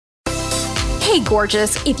Hey,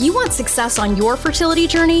 gorgeous. If you want success on your fertility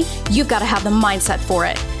journey, you've got to have the mindset for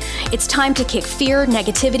it. It's time to kick fear,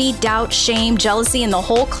 negativity, doubt, shame, jealousy, and the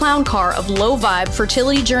whole clown car of low-vibe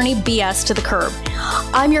fertility journey BS to the curb.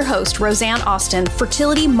 I'm your host, Roseanne Austin,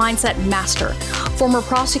 fertility mindset master, former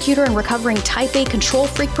prosecutor and recovering type A control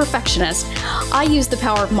freak perfectionist. I use the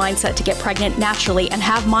power of mindset to get pregnant naturally and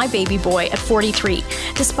have my baby boy at 43,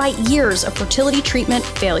 despite years of fertility treatment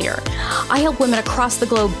failure. I help women across the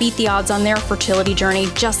globe beat the odds on their fertility journey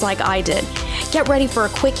just like I did. Get ready for a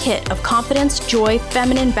quick hit of confidence, joy,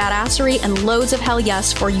 feminine badassery, and loads of hell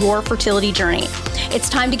yes for your fertility journey. It's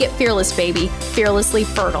time to get fearless, baby. Fearlessly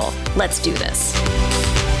fertile. Let's do this.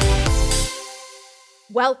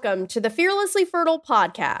 Welcome to the Fearlessly Fertile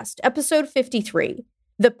Podcast, episode 53,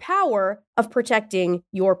 The Power of Protecting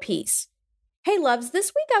Your Peace. Hey, loves,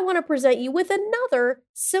 this week I want to present you with another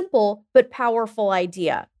simple but powerful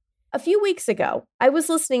idea. A few weeks ago, I was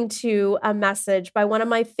listening to a message by one of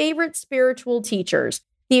my favorite spiritual teachers,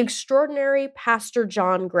 the extraordinary Pastor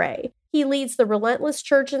John Gray. He leads the Relentless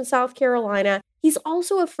Church in South Carolina. He's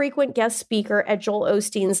also a frequent guest speaker at Joel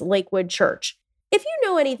Osteen's Lakewood Church. If you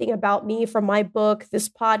know anything about me from my book, this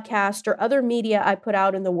podcast, or other media I put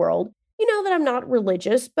out in the world, you know that I'm not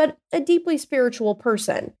religious, but a deeply spiritual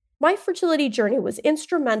person. My fertility journey was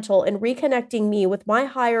instrumental in reconnecting me with my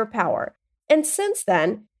higher power. And since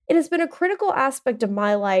then, it has been a critical aspect of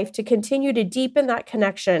my life to continue to deepen that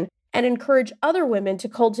connection and encourage other women to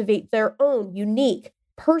cultivate their own unique,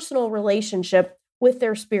 personal relationship with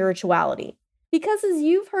their spirituality. Because as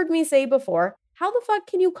you've heard me say before, how the fuck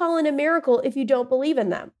can you call in a miracle if you don't believe in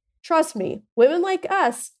them? Trust me, women like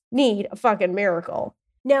us need a fucking miracle.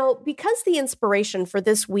 Now, because the inspiration for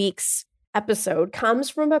this week's episode comes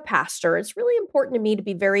from a pastor, it's really important to me to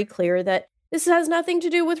be very clear that this has nothing to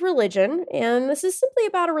do with religion, and this is simply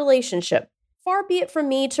about a relationship. Far be it from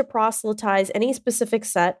me to proselytize any specific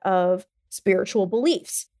set of spiritual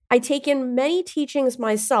beliefs. I take in many teachings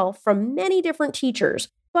myself from many different teachers,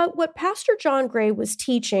 but what Pastor John Gray was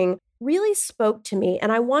teaching really spoke to me,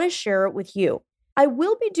 and I want to share it with you. I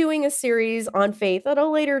will be doing a series on faith at a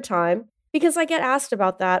later time because I get asked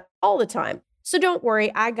about that all the time. So don't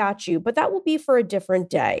worry, I got you, but that will be for a different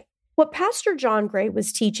day. What Pastor John Gray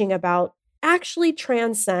was teaching about actually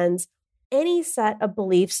transcends any set of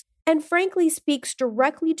beliefs and frankly speaks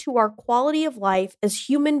directly to our quality of life as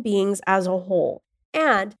human beings as a whole.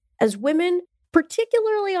 And as women,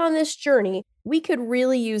 particularly on this journey, we could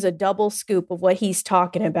really use a double scoop of what he's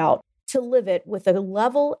talking about to live it with a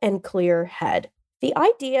level and clear head. The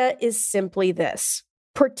idea is simply this: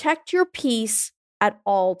 protect your peace at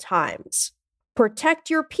all times. Protect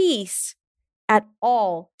your peace at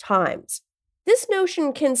all times. This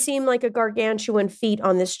notion can seem like a gargantuan feat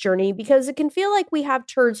on this journey because it can feel like we have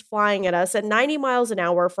turds flying at us at 90 miles an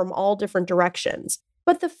hour from all different directions.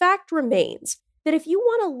 But the fact remains that if you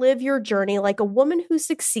want to live your journey like a woman who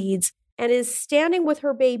succeeds and is standing with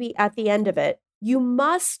her baby at the end of it, you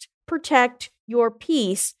must protect your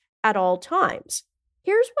peace at all times.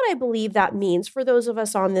 Here's what I believe that means for those of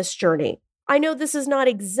us on this journey. I know this is not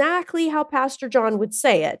exactly how Pastor John would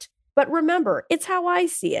say it, but remember, it's how I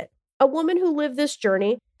see it. A woman who lived this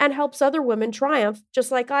journey and helps other women triumph just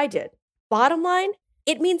like I did. Bottom line,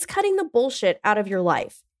 it means cutting the bullshit out of your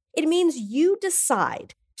life. It means you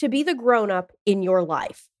decide to be the grown-up in your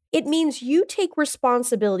life. It means you take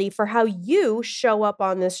responsibility for how you show up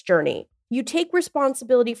on this journey. You take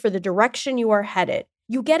responsibility for the direction you are headed.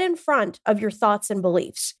 You get in front of your thoughts and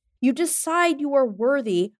beliefs. You decide you are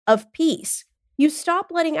worthy of peace. You stop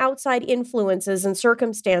letting outside influences and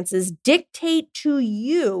circumstances dictate to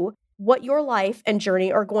you what your life and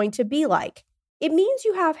journey are going to be like. It means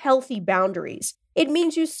you have healthy boundaries. It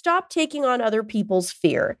means you stop taking on other people's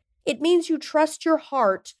fear. It means you trust your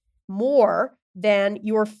heart more than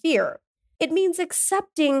your fear. It means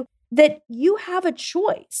accepting that you have a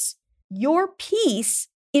choice. Your peace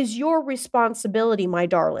is your responsibility, my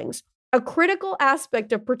darlings. A critical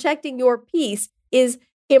aspect of protecting your peace is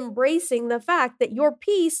embracing the fact that your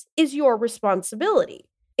peace is your responsibility.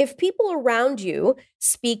 If people around you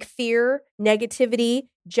speak fear, negativity,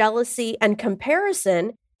 jealousy, and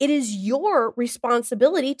comparison, it is your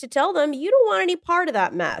responsibility to tell them you don't want any part of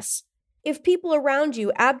that mess. If people around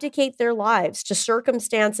you abdicate their lives to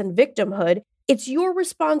circumstance and victimhood, it's your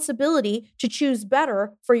responsibility to choose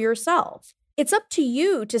better for yourself. It's up to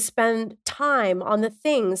you to spend time on the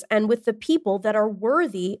things and with the people that are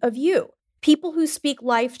worthy of you. People who speak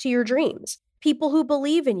life to your dreams. People who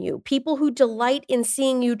believe in you. People who delight in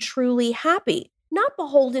seeing you truly happy. Not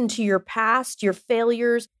beholden to your past, your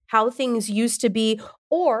failures, how things used to be,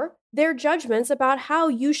 or their judgments about how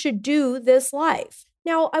you should do this life.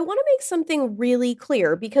 Now, I want to make something really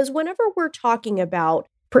clear because whenever we're talking about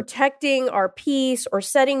protecting our peace or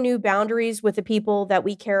setting new boundaries with the people that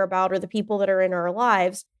we care about or the people that are in our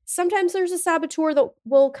lives, sometimes there's a saboteur that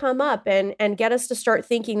will come up and get us to start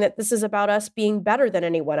thinking that this is about us being better than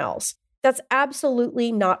anyone else. That's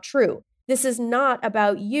absolutely not true. This is not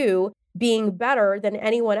about you being better than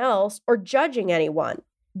anyone else or judging anyone.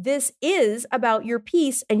 This is about your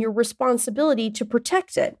peace and your responsibility to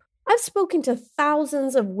protect it. I've spoken to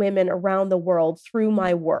thousands of women around the world through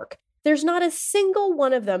my work. There's not a single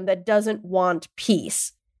one of them that doesn't want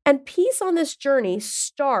peace. And peace on this journey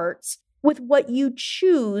starts with what you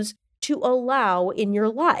choose to allow in your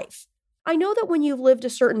life. I know that when you've lived a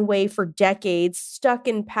certain way for decades, stuck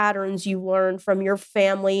in patterns you learned from your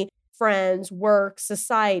family, friends, work,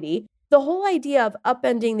 society, the whole idea of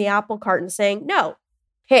upending the apple cart and saying, no,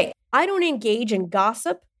 hey, I don't engage in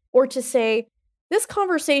gossip, or to say, this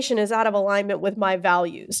conversation is out of alignment with my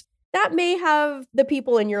values. That may have the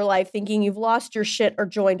people in your life thinking you've lost your shit or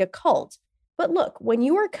joined a cult. But look, when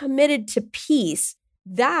you are committed to peace,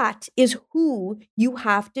 that is who you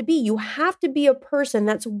have to be. You have to be a person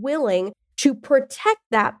that's willing to protect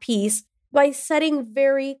that peace by setting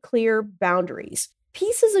very clear boundaries.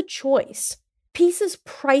 Peace is a choice. Peace is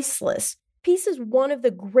priceless. Peace is one of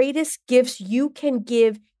the greatest gifts you can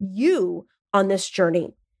give you on this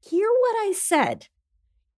journey. Hear what I said.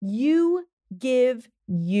 You give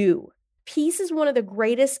you. Peace is one of the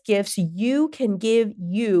greatest gifts you can give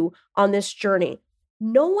you on this journey.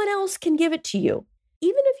 No one else can give it to you.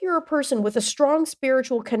 Even if you're a person with a strong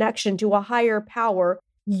spiritual connection to a higher power,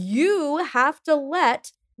 you have to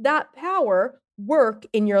let that power work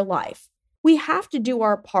in your life. We have to do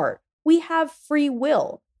our part. We have free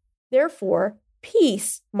will. Therefore,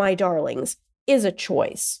 peace, my darlings, is a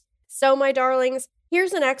choice. So, my darlings,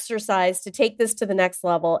 here's an exercise to take this to the next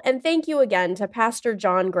level. And thank you again to Pastor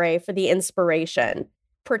John Gray for the inspiration.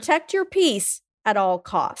 Protect your peace at all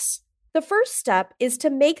costs. The first step is to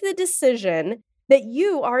make the decision that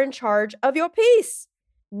you are in charge of your peace,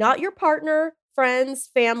 not your partner, friends,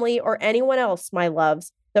 family, or anyone else, my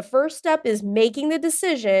loves. The first step is making the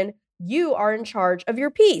decision you are in charge of your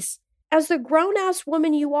peace. As the grown-ass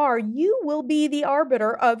woman you are, you will be the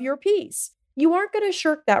arbiter of your peace. You aren't going to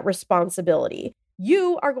shirk that responsibility.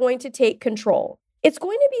 You are going to take control. It's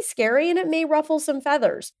going to be scary and it may ruffle some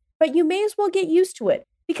feathers, but you may as well get used to it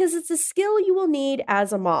because it's a skill you will need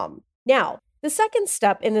as a mom. Now, the second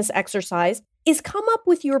step in this exercise is come up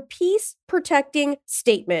with your peace protecting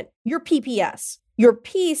statement, your PPS, your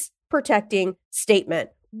peace protecting statement.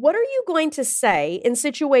 What are you going to say in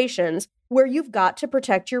situations where you've got to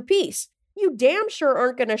protect your peace? You damn sure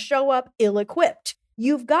aren't going to show up ill-equipped.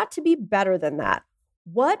 You've got to be better than that.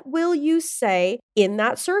 What will you say in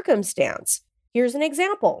that circumstance? Here's an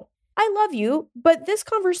example. I love you, but this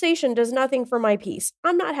conversation does nothing for my peace.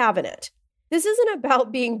 I'm not having it. This isn't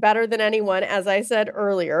about being better than anyone, as I said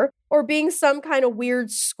earlier, or being some kind of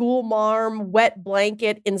weird school marm, wet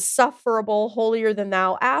blanket, insufferable, holier than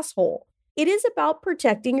thou asshole. It is about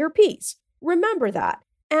protecting your peace. Remember that.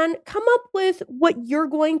 And come up with what you're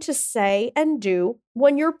going to say and do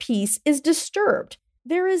when your peace is disturbed.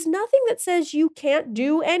 There is nothing that says you can't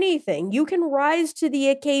do anything. You can rise to the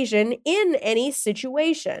occasion in any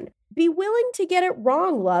situation. Be willing to get it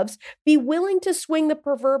wrong, loves. Be willing to swing the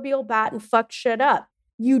proverbial bat and fuck shit up.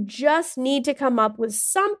 You just need to come up with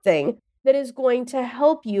something that is going to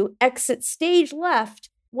help you exit stage left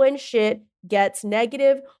when shit gets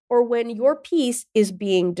negative or when your peace is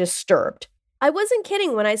being disturbed. I wasn't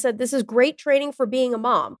kidding when I said this is great training for being a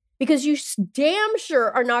mom, because you damn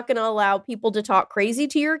sure are not going to allow people to talk crazy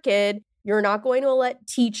to your kid. You're not going to let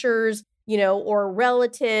teachers, or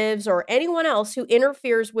relatives or anyone else who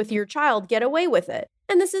interferes with your child get away with it.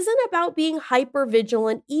 And this isn't about being hyper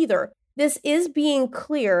vigilant either. This is being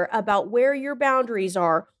clear about where your boundaries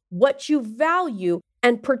are, what you value,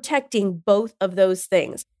 and protecting both of those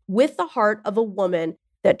things with the heart of a woman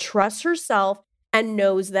that trusts herself and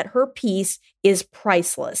knows that her peace is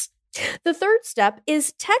priceless. The third step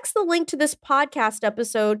is text the link to this podcast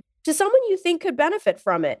episode to someone you think could benefit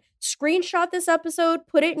from it. Screenshot this episode,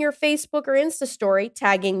 put it in your Facebook or Insta story,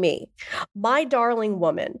 tagging me. My darling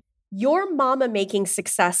woman, your mama-making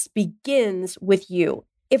success begins with you.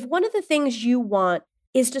 If one of the things you want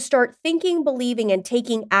is to start thinking, believing, and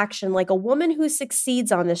taking action like a woman who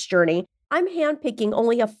succeeds on this journey, I'm handpicking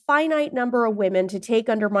only a finite number of women to take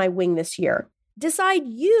under my wing this year. Decide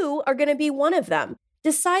you are going to be one of them.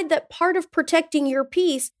 Decide that part of protecting your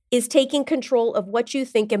peace is taking control of what you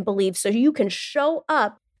think and believe so you can show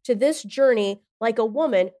up to this journey like a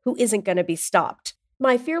woman who isn't going to be stopped.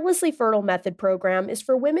 My Fearlessly Fertile Method program is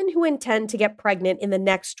for women who intend to get pregnant in the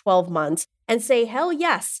next 12 months and say hell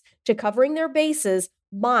yes to covering their bases,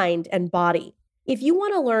 mind, and body. If you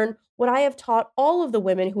want to learn what I have taught all of the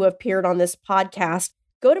women who have appeared on this podcast,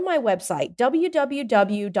 go to my website,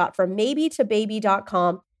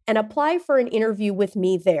 www.frommaybe2baby.com, and apply for an interview with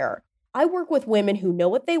me there. I work with women who know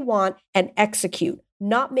what they want and execute,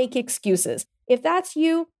 not make excuses. If that's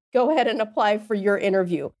you, go ahead and apply for your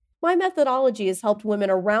interview. My methodology has helped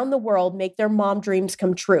women around the world make their mom dreams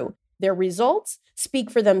come true. Their results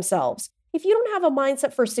speak for themselves. If you don't have a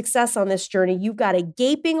mindset for success on this journey, you've got a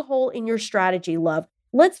gaping hole in your strategy, love.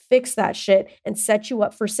 Let's fix that shit and set you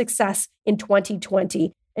up for success in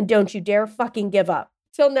 2020. And don't you dare fucking give up.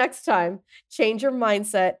 Till next time, change your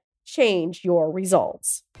mindset, change your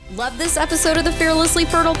results. Love this episode of the Fearlessly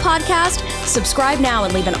Fertile podcast? Subscribe now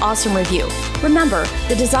and leave an awesome review. Remember,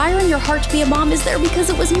 the desire in your heart to be a mom is there because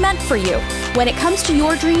it was meant for you. When it comes to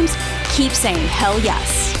your dreams, keep saying hell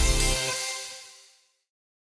yes.